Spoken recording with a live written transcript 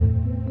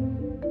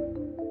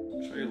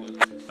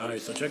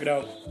Alright, so check it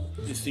out.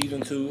 It's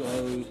season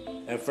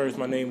 2. At first,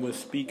 my name was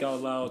Speak Out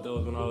Loud. That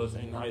was when I was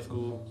in high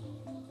school.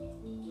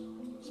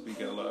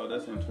 Speak Out Loud,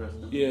 that's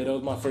interesting. Yeah, that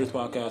was my first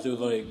podcast. It was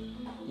like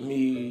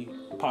me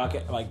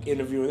like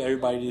interviewing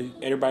everybody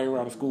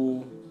around the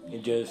school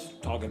and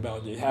just talking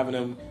about just having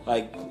them,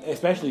 like,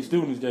 especially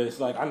students, just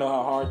like, I know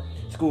how hard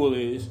school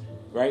is,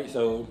 right?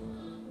 So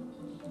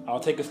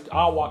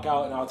I'll walk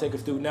out and I'll take a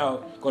student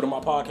out, go to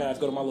my podcast,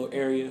 go to my little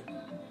area,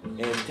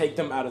 and take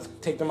them out of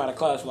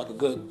class for like a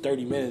good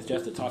 30 minutes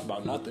just to talk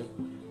about nothing.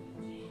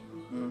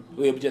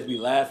 We'll just be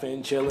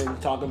laughing, chilling,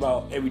 talking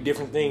about every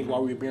different thing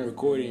while we were being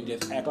recorded, and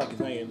just act like it's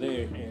not even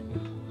there.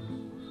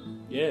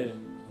 And yeah.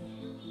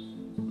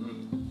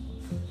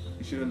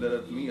 You should have done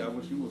that to me. I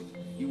wish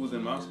he was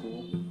in my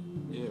school.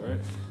 Yeah,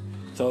 right.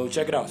 So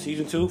check it out.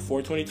 Season 2,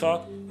 420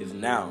 Talk is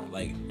now.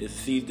 Like,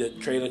 the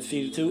trailer to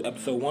season 2,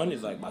 episode 1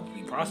 is like about to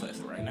be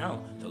processed right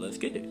now. So let's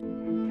get it.